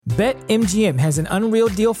BetMGM has an unreal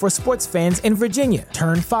deal for sports fans in Virginia.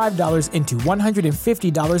 Turn $5 into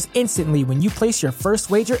 $150 instantly when you place your first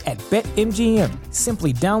wager at BetMGM.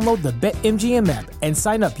 Simply download the BetMGM app and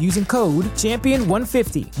sign up using code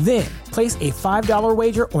Champion150. Then, place a $5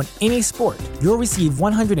 wager on any sport. You'll receive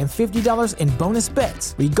 $150 in bonus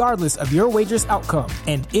bets, regardless of your wager's outcome.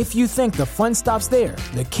 And if you think the fun stops there,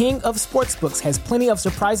 the King of Sportsbooks has plenty of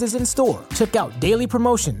surprises in store. Check out daily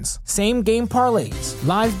promotions, same-game parlays,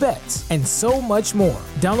 live bets, and so much more.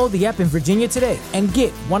 Download the app in Virginia today and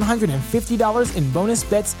get $150 in bonus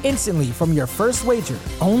bets instantly from your first wager.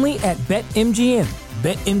 Only at BetMGM.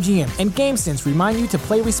 BetMGM and GameSense remind you to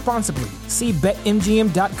play responsibly. See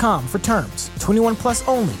BetMGM.com for terms. 21 plus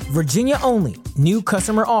only. Virginia only. New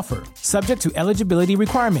customer offer. Subject to eligibility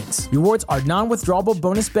requirements. Rewards are non-withdrawable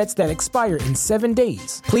bonus bets that expire in 7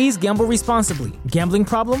 days. Please gamble responsibly. Gambling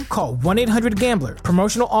problem? Call 1-800-GAMBLER.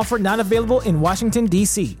 Promotional offer not available in Washington,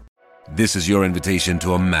 D.C. This is your invitation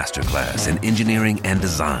to a masterclass in engineering and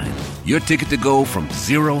design. Your ticket to go from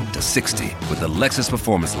 0 to 60 with the Lexus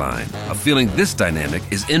Performance Line. A feeling this dynamic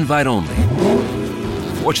is invite only.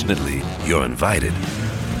 Fortunately, you're invited.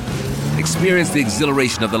 Experience the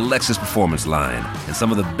exhilaration of the Lexus Performance Line and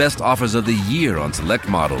some of the best offers of the year on select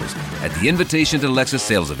models at the Invitation to Lexus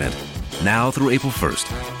sales event, now through April 1st.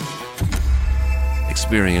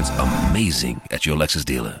 Experience amazing at your Lexus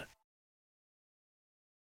dealer.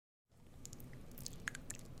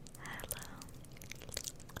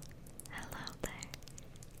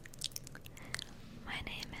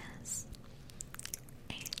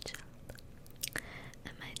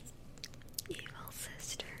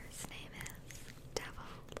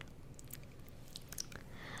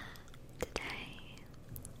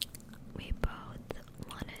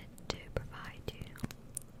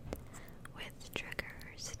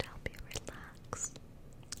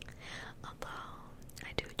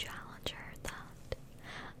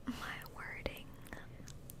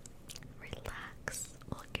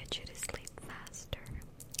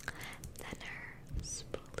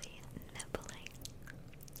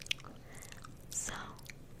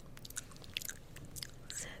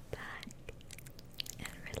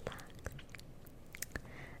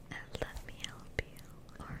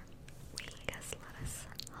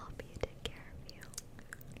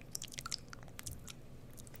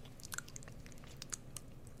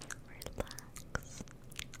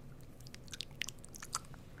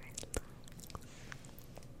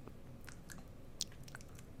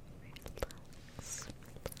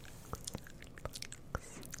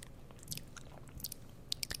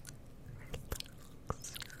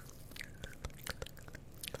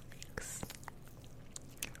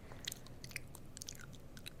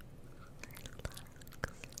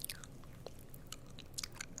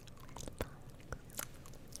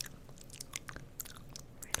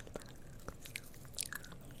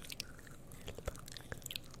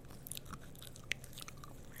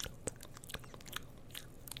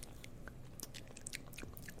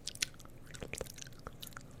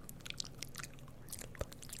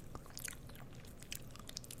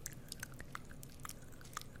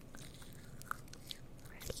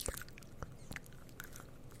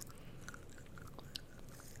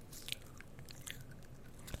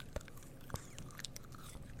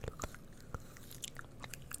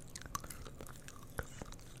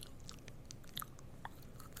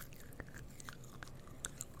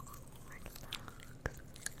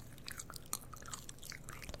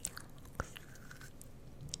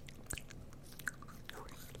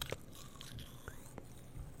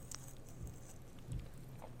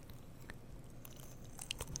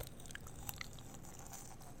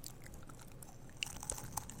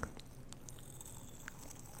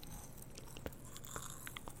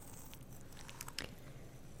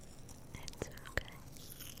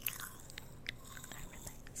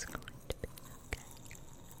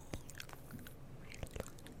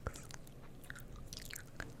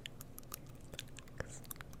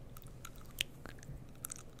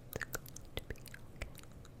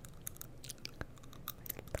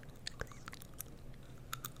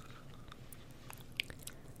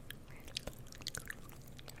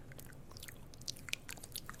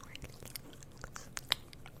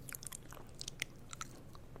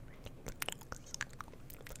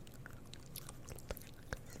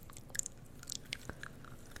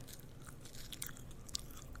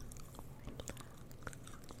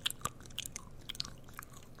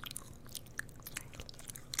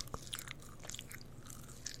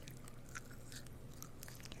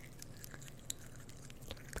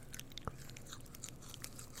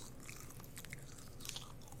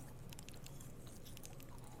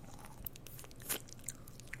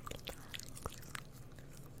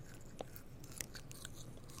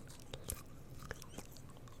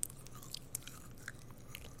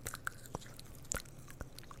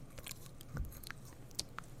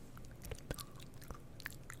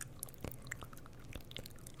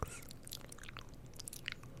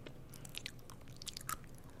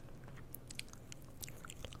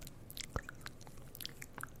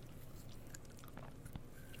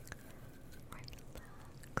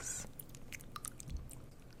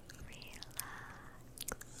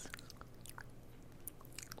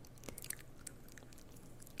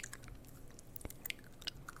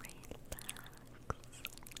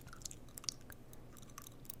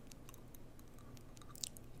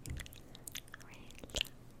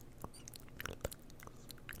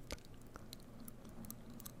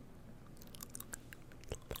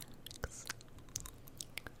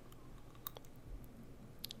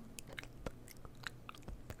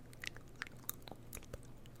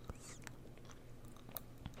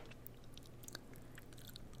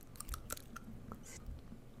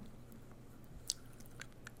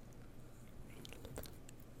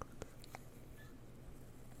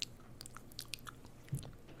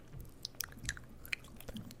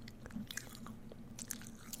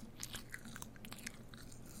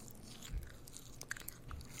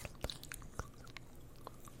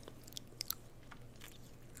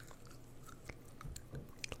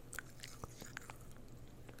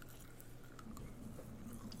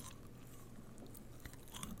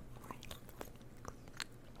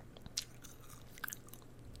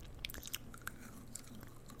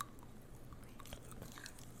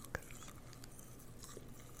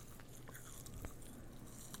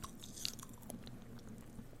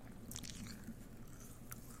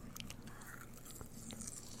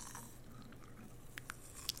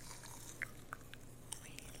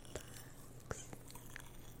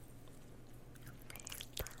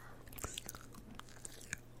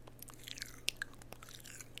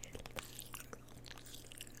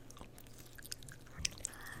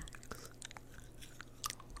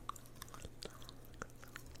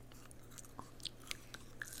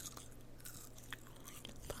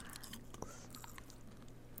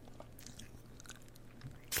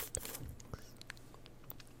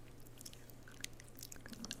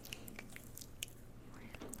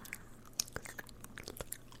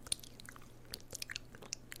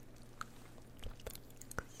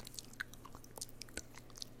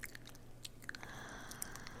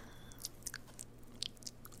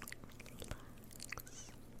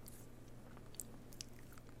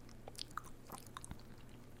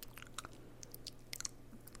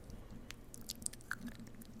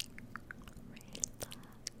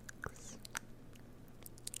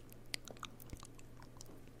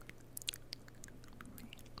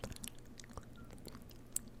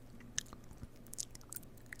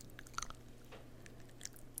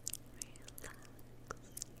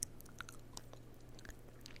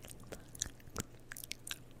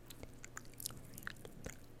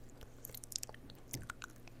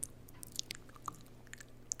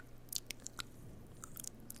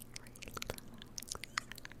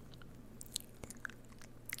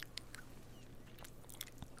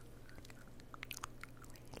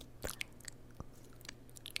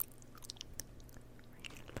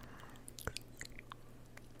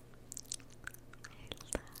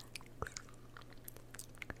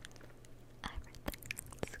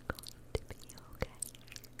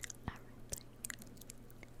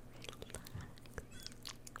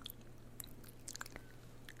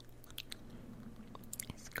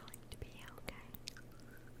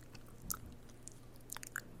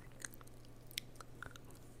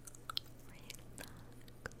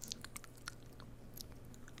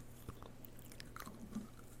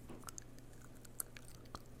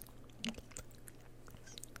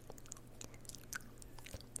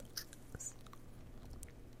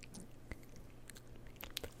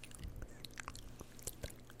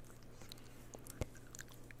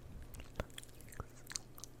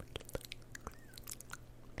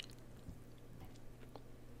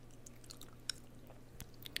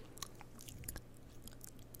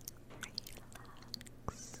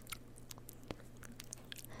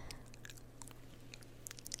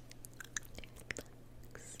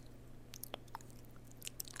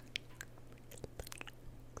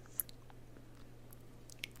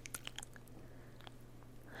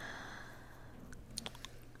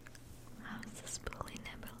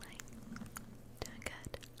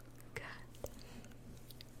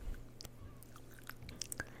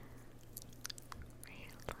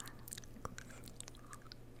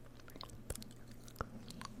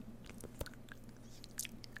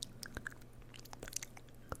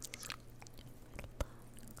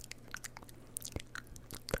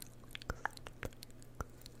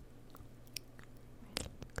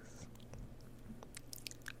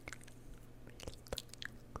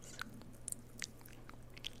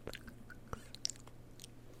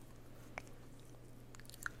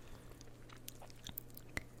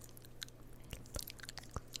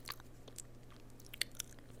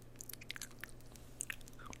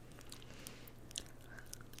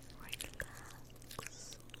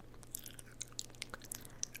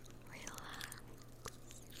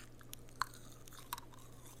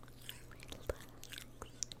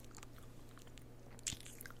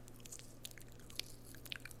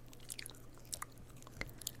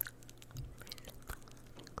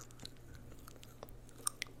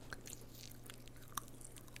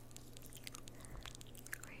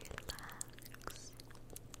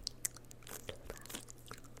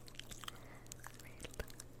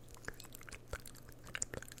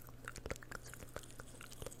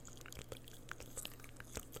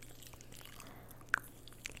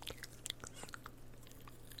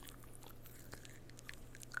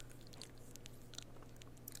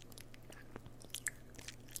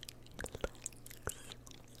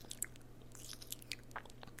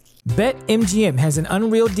 BetMGM has an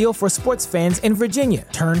unreal deal for sports fans in Virginia.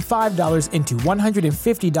 Turn $5 into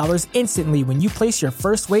 $150 instantly when you place your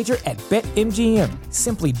first wager at BetMGM.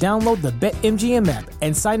 Simply download the BetMGM app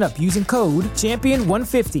and sign up using code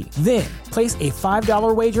Champion150. Then, place a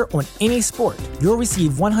 $5 wager on any sport. You'll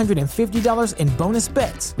receive $150 in bonus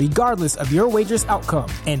bets, regardless of your wager's outcome.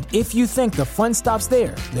 And if you think the fun stops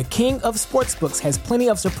there, the King of Sportsbooks has plenty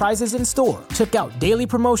of surprises in store. Check out daily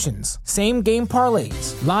promotions, same-game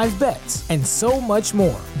parlays, live bets, and so much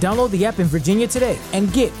more. Download the app in Virginia today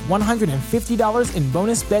and get $150 in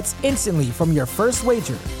bonus bets instantly from your first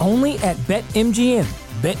wager. Only at BetMGM.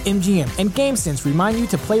 BetMGM and GameSense remind you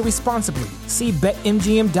to play responsibly. See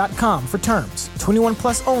BetMGM.com for terms. 21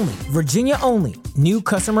 plus only. Virginia only. New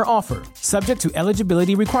customer offer. Subject to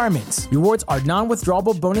eligibility requirements. Rewards are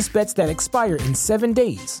non-withdrawable bonus bets that expire in 7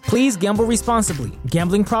 days. Please gamble responsibly.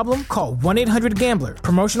 Gambling problem? Call 1-800-GAMBLER.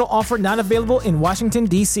 Promotional offer not available in Washington,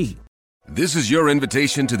 D.C. This is your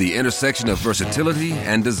invitation to the intersection of versatility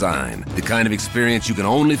and design. The kind of experience you can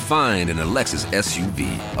only find in a Lexus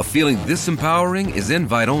SUV. A feeling this empowering is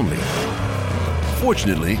invite only.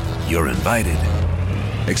 Fortunately, you're invited.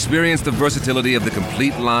 Experience the versatility of the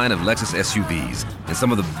complete line of Lexus SUVs and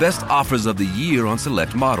some of the best offers of the year on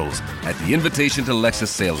select models at the Invitation to Lexus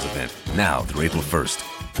sales event, now through April 1st.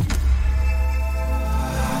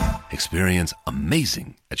 Experience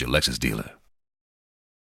amazing at your Lexus dealer.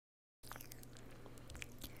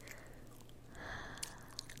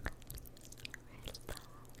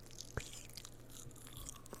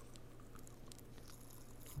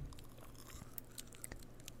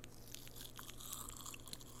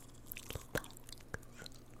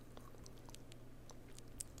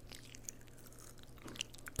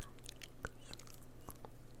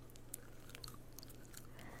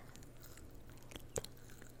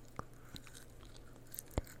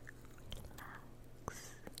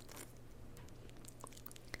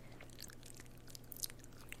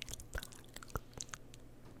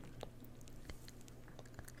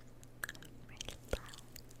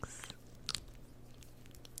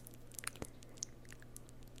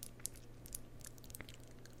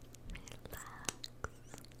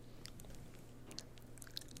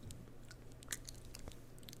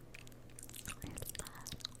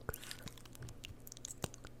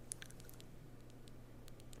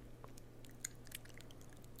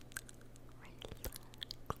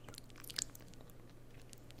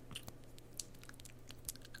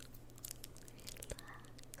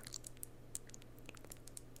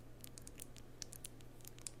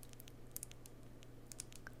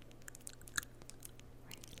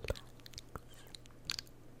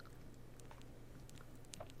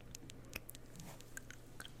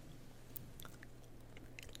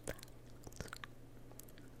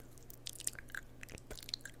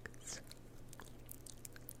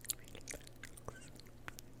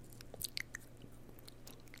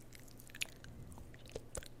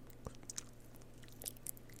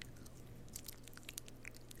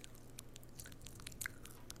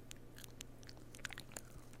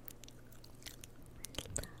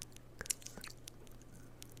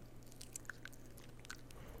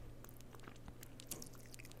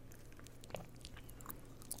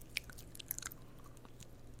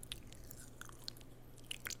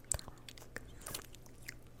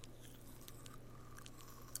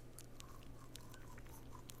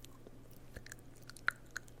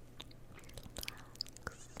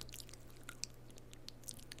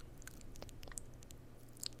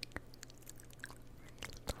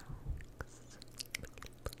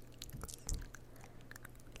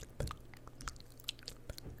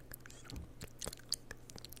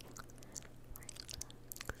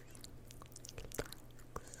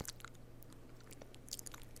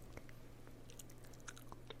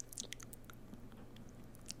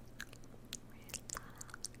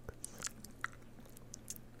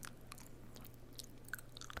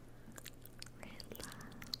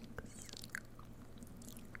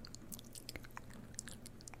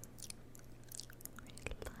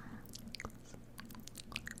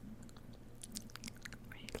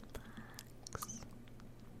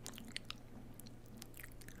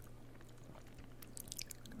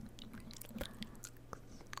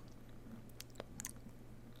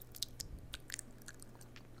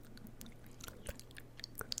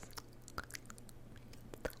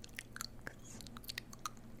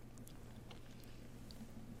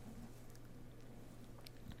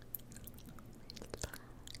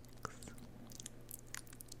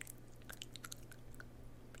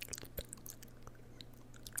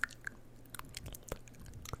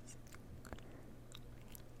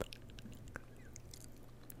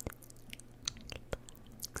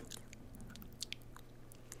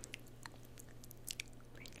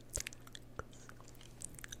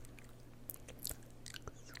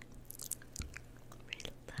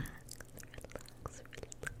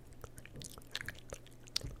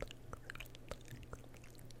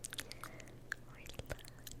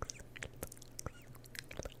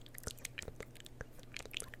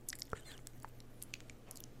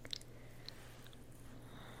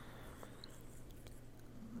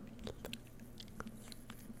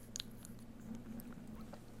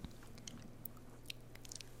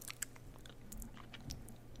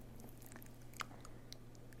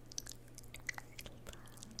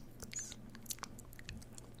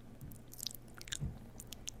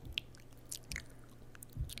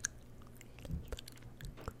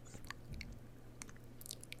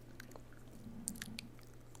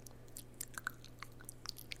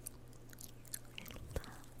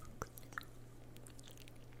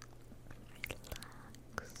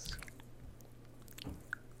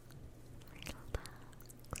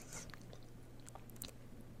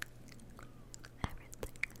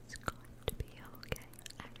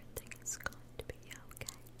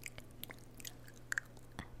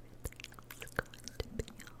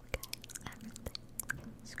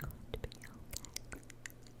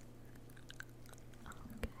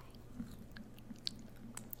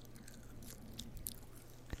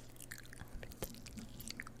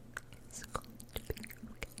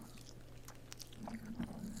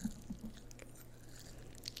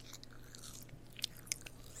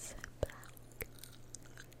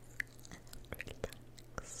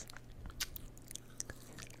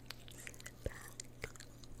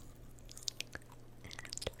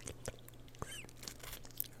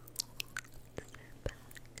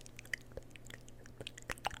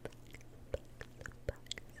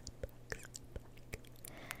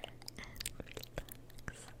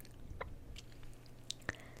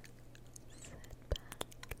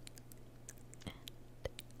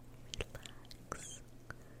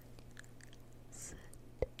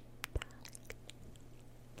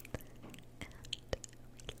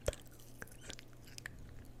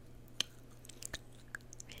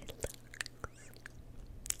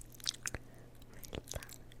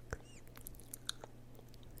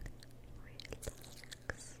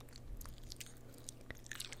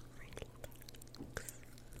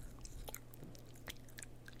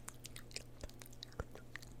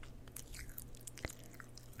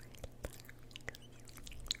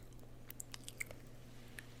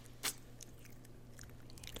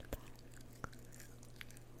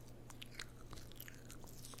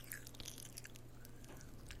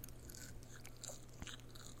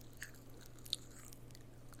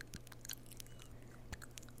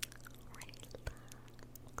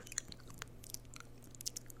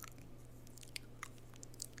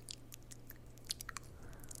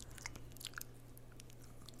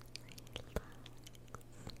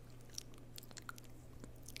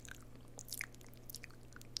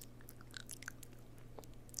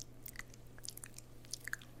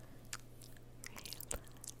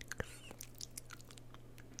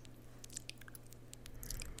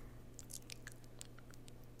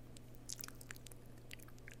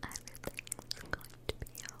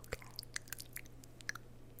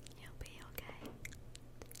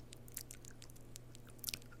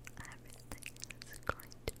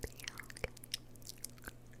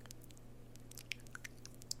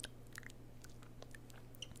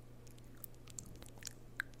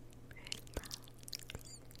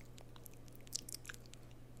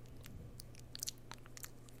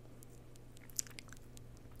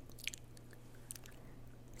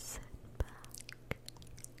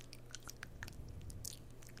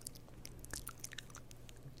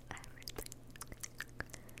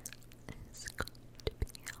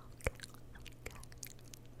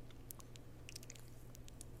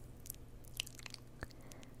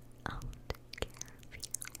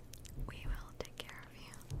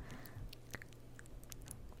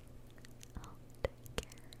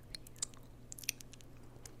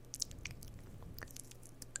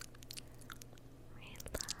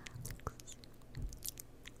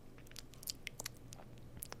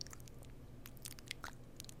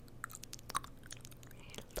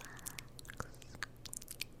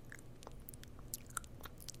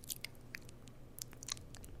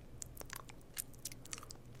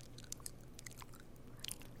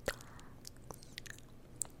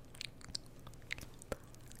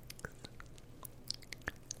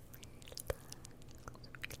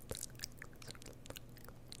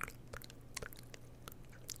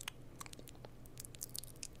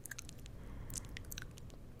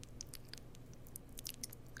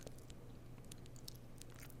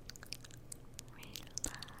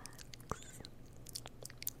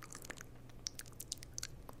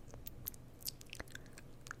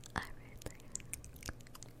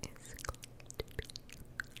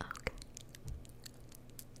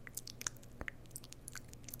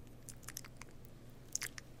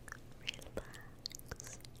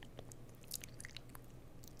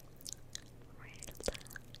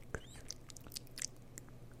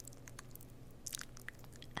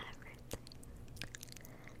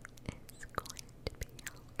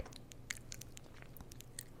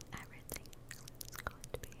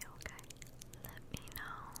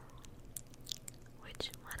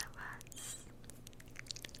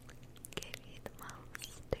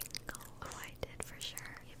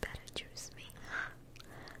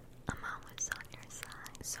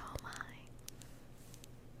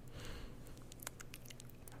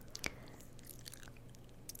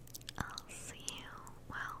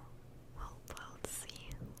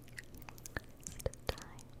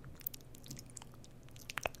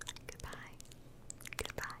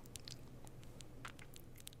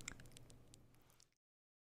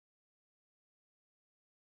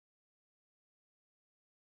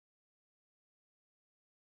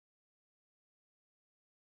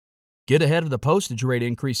 Get ahead of the postage rate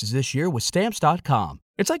increases this year with Stamps.com.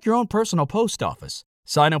 It's like your own personal post office.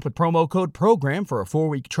 Sign up with promo code PROGRAM for a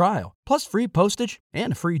 4-week trial, plus free postage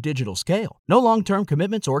and a free digital scale. No long-term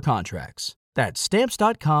commitments or contracts. That's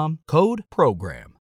Stamps.com, code PROGRAM.